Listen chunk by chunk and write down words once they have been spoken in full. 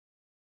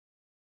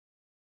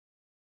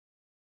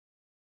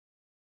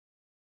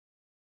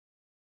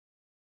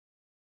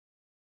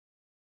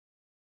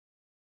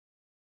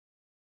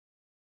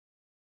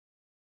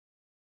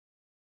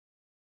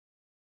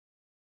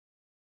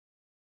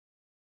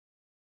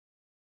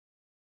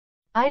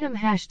Item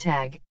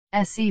hashtag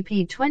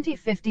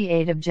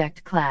SCP-2058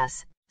 Object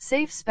Class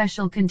Safe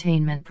Special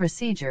Containment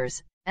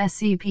Procedures.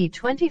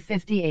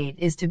 SCP-2058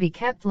 is to be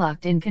kept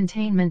locked in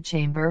Containment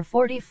Chamber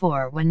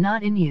 44 when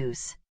not in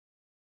use.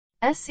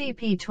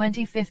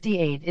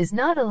 SCP-2058 is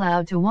not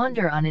allowed to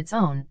wander on its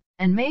own,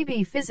 and may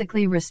be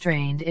physically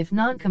restrained if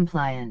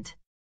non-compliant.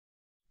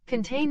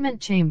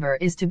 Containment chamber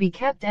is to be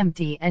kept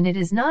empty and it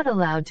is not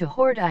allowed to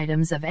hoard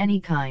items of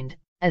any kind,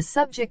 as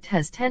subject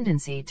has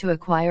tendency to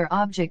acquire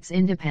objects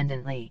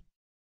independently.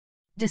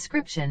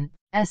 Description: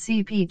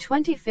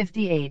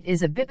 SCP-2058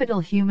 is a bipedal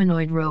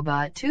humanoid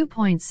robot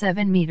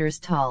 2.7 meters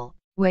tall,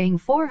 weighing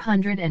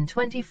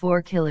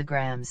 424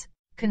 kilograms,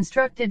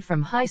 constructed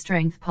from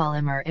high-strength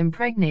polymer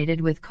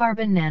impregnated with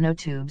carbon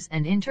nanotubes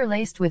and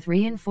interlaced with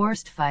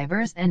reinforced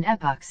fibers and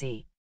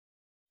epoxy.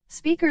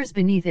 Speakers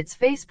beneath its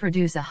face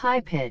produce a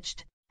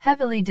high-pitched,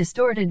 heavily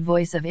distorted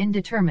voice of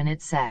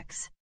indeterminate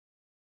sex.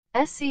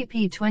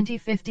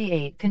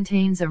 SCP-2058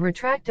 contains a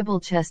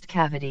retractable chest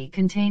cavity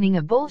containing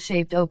a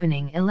bowl-shaped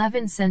opening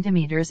 11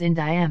 cm in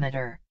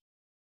diameter.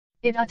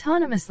 It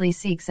autonomously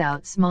seeks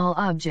out small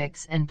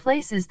objects and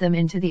places them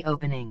into the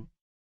opening.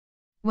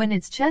 When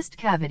its chest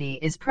cavity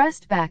is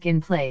pressed back in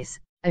place,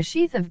 a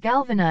sheath of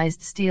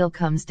galvanized steel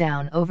comes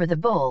down over the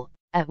bowl,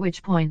 at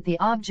which point the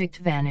object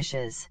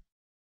vanishes.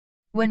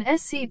 When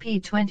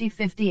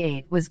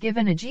SCP-2058 was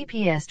given a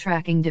GPS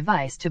tracking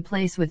device to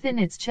place within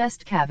its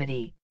chest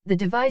cavity, the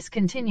device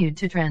continued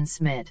to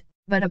transmit,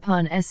 but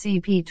upon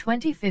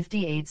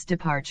SCP-2058's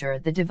departure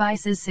the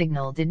device's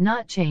signal did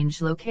not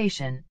change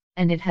location,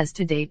 and it has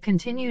to date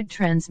continued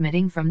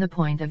transmitting from the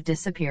point of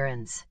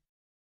disappearance.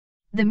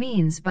 The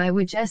means by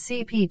which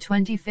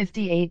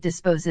SCP-2058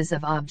 disposes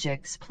of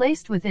objects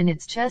placed within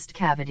its chest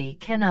cavity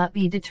cannot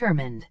be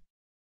determined.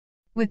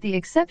 With the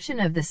exception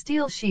of the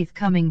steel sheath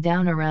coming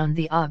down around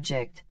the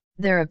object,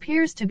 there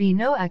appears to be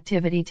no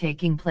activity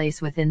taking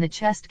place within the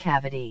chest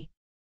cavity.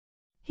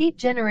 Heat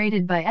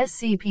generated by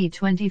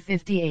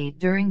SCP-2058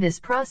 during this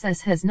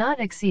process has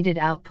not exceeded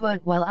output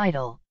while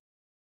idle.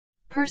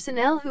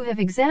 Personnel who have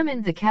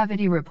examined the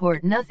cavity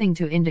report nothing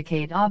to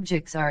indicate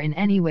objects are in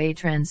any way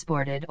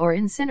transported or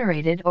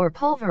incinerated or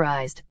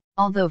pulverized,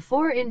 although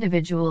 4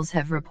 individuals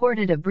have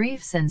reported a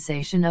brief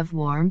sensation of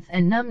warmth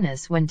and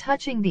numbness when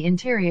touching the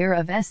interior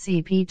of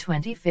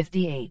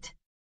SCP-2058.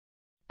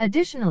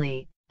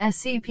 Additionally,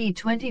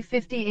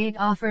 SCP-2058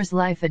 offers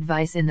life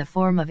advice in the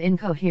form of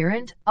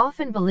incoherent,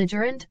 often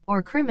belligerent,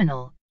 or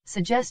criminal,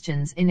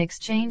 suggestions in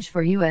exchange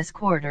for U.S.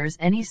 quarters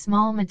any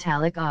small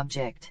metallic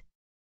object.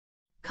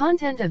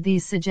 Content of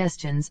these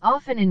suggestions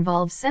often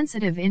involves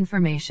sensitive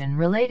information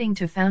relating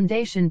to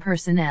Foundation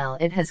personnel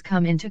it has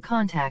come into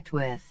contact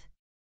with.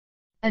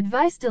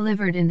 Advice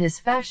delivered in this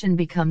fashion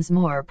becomes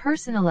more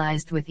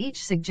personalized with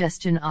each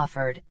suggestion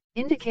offered,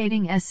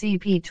 indicating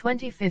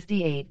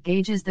SCP-2058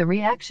 gauges the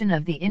reaction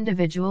of the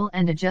individual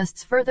and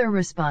adjusts further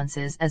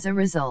responses as a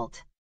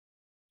result.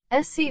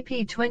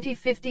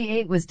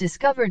 SCP-2058 was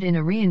discovered in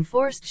a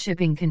reinforced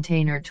shipping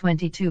container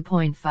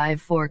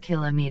 22.54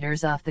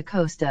 kilometers off the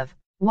coast of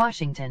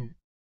Washington.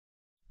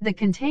 The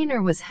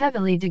container was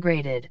heavily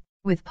degraded,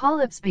 with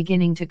polyps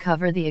beginning to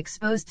cover the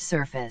exposed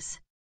surface.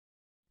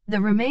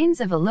 The remains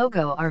of a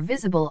logo are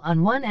visible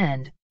on one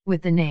end,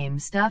 with the name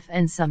Stuff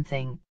and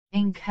Something,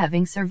 Inc.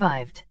 having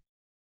survived.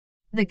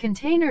 The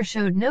container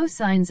showed no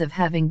signs of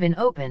having been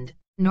opened,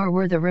 nor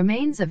were the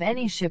remains of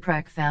any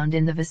shipwreck found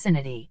in the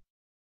vicinity.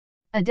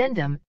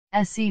 Addendum: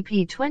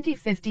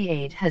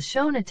 SCP-2058 has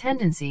shown a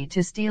tendency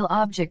to steal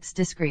objects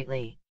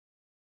discreetly.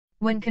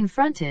 When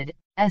confronted,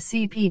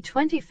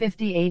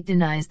 SCP-2058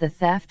 denies the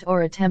theft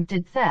or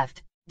attempted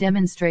theft,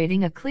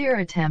 demonstrating a clear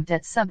attempt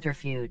at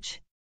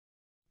subterfuge.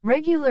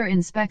 Regular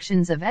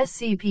inspections of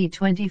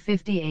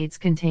SCP-2058's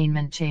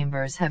containment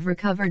chambers have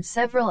recovered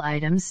several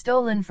items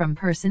stolen from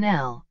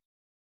personnel.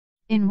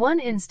 In one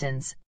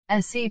instance,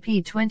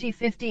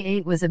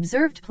 SCP-2058 was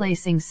observed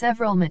placing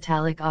several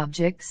metallic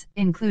objects,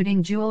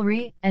 including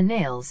jewelry and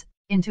nails,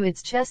 into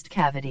its chest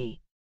cavity.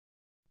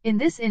 In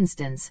this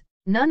instance,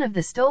 none of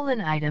the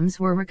stolen items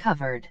were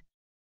recovered.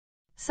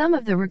 Some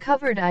of the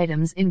recovered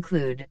items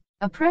include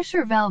a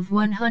pressure valve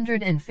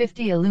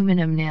 150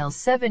 aluminum nails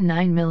 7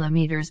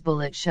 9mm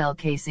bullet shell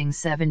casing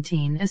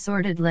 17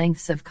 assorted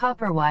lengths of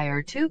copper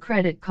wire 2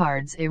 credit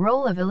cards a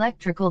roll of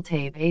electrical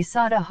tape a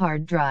SATA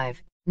hard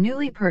drive,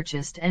 newly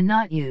purchased and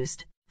not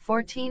used,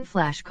 14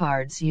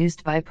 flashcards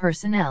used by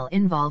personnel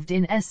involved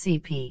in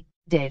SCP,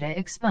 data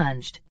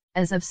expunged.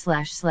 As of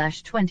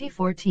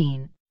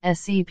 //2014,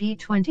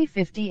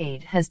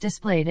 SCP-2058 has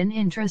displayed an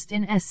interest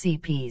in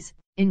SCPs,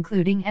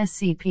 including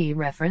SCP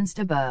referenced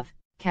above,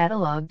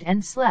 catalogued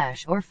and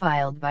 / or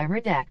filed by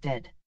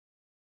redacted.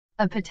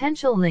 A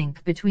potential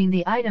link between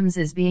the items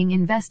is being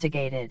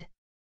investigated.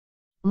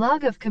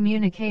 Log of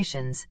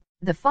communications.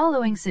 The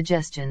following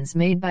suggestions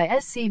made by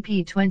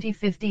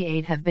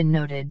SCP-2058 have been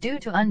noted due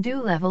to undue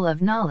level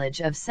of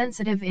knowledge of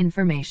sensitive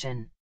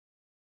information.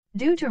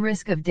 Due to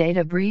risk of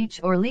data breach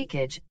or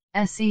leakage,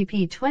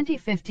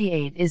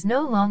 SCP-2058 is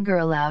no longer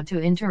allowed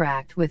to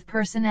interact with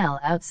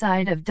personnel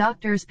outside of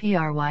doctors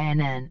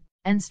PRYNN,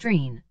 and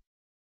strine.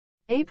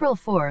 April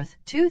 4,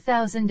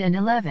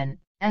 2011,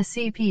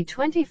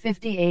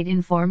 SCP-2058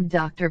 informed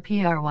Dr.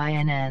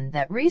 Prynn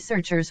that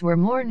researchers were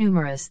more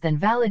numerous than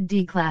valid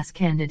D-class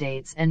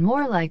candidates and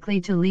more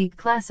likely to leak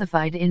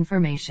classified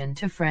information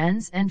to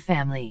friends and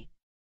family.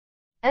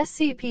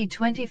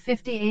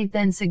 SCP-2058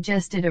 then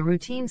suggested a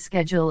routine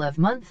schedule of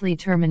monthly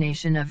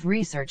termination of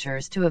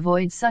researchers to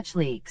avoid such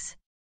leaks.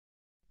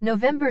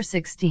 November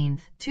 16,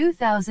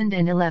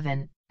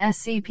 2011,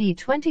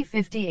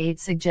 SCP-2058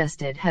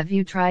 suggested, "Have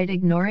you tried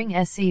ignoring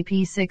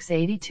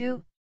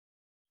SCP-682?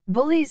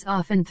 Bullies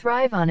often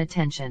thrive on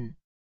attention.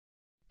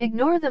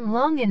 Ignore them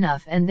long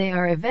enough and they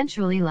are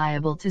eventually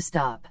liable to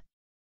stop."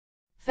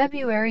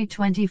 February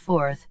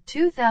 24,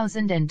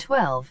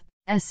 2012,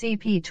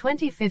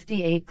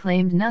 SCP-2058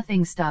 claimed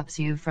nothing stops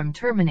you from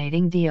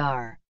terminating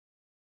Dr.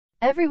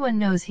 Everyone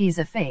knows he's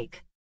a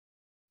fake.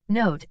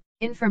 Note: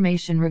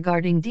 information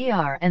regarding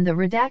Dr. and the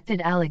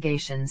redacted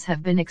allegations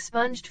have been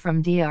expunged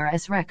from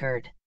Dr's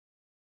record.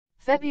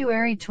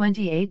 February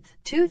 28,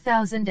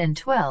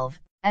 2012,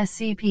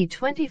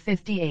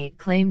 SCP-2058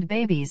 claimed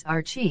babies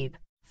are cheap,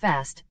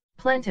 fast,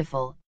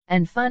 plentiful,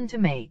 and fun to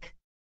make.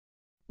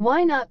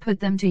 Why not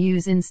put them to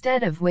use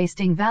instead of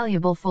wasting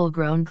valuable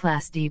full-grown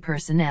Class D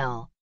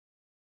personnel?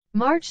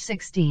 March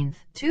 16,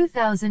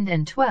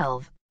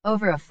 2012,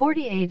 over a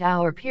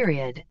 48-hour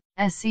period,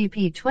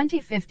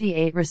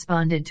 SCP-2058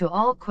 responded to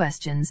all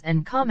questions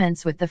and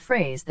comments with the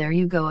phrase, "There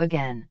you go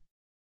again."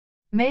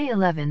 May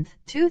 11,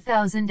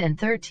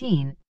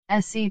 2013,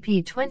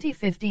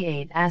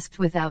 SCP-2058 asked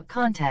without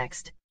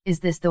context, "Is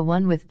this the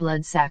one with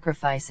blood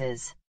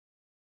sacrifices?"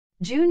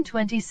 June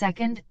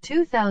 22,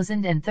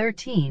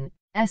 2013,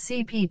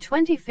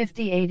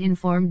 SCP-2058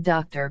 informed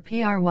Dr.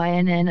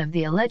 Prynn of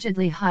the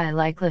allegedly high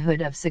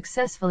likelihood of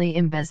successfully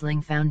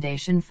embezzling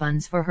Foundation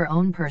funds for her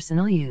own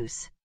personal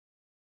use.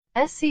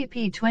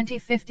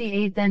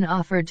 SCP-2058 then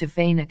offered to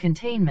feign a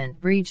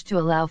containment breach to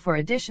allow for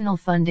additional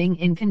funding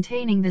in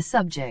containing the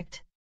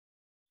subject.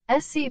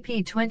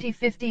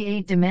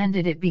 SCP-2058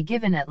 demanded it be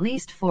given at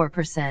least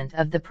 4%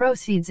 of the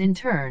proceeds in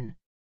turn.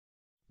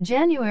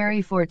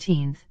 January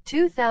 14,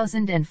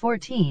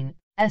 2014,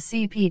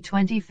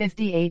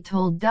 SCP-2058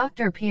 told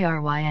Dr.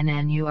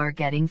 Prynn, "You are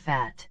getting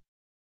fat.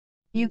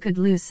 You could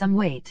lose some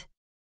weight.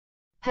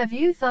 Have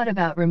you thought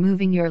about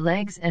removing your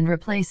legs and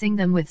replacing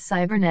them with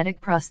cybernetic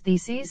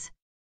prostheses?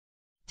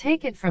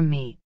 Take it from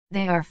me,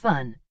 they are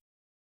fun."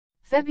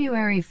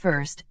 February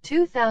 1,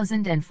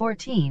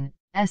 2014,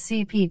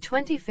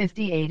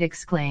 SCP-2058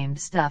 exclaimed,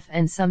 "Stuff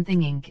and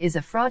Something Inc. is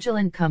a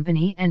fraudulent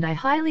company and I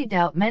highly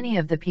doubt many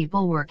of the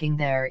people working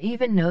there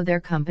even know their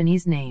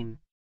company's name."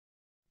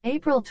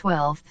 April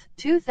 12,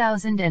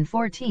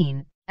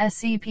 2014,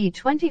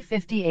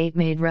 SCP-2058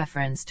 made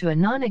reference to a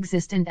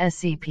non-existent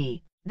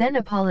SCP, then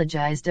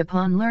apologized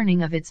upon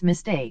learning of its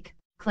mistake,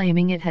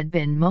 claiming it had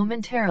been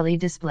momentarily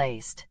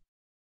displaced.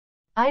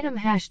 Item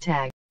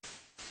hashtag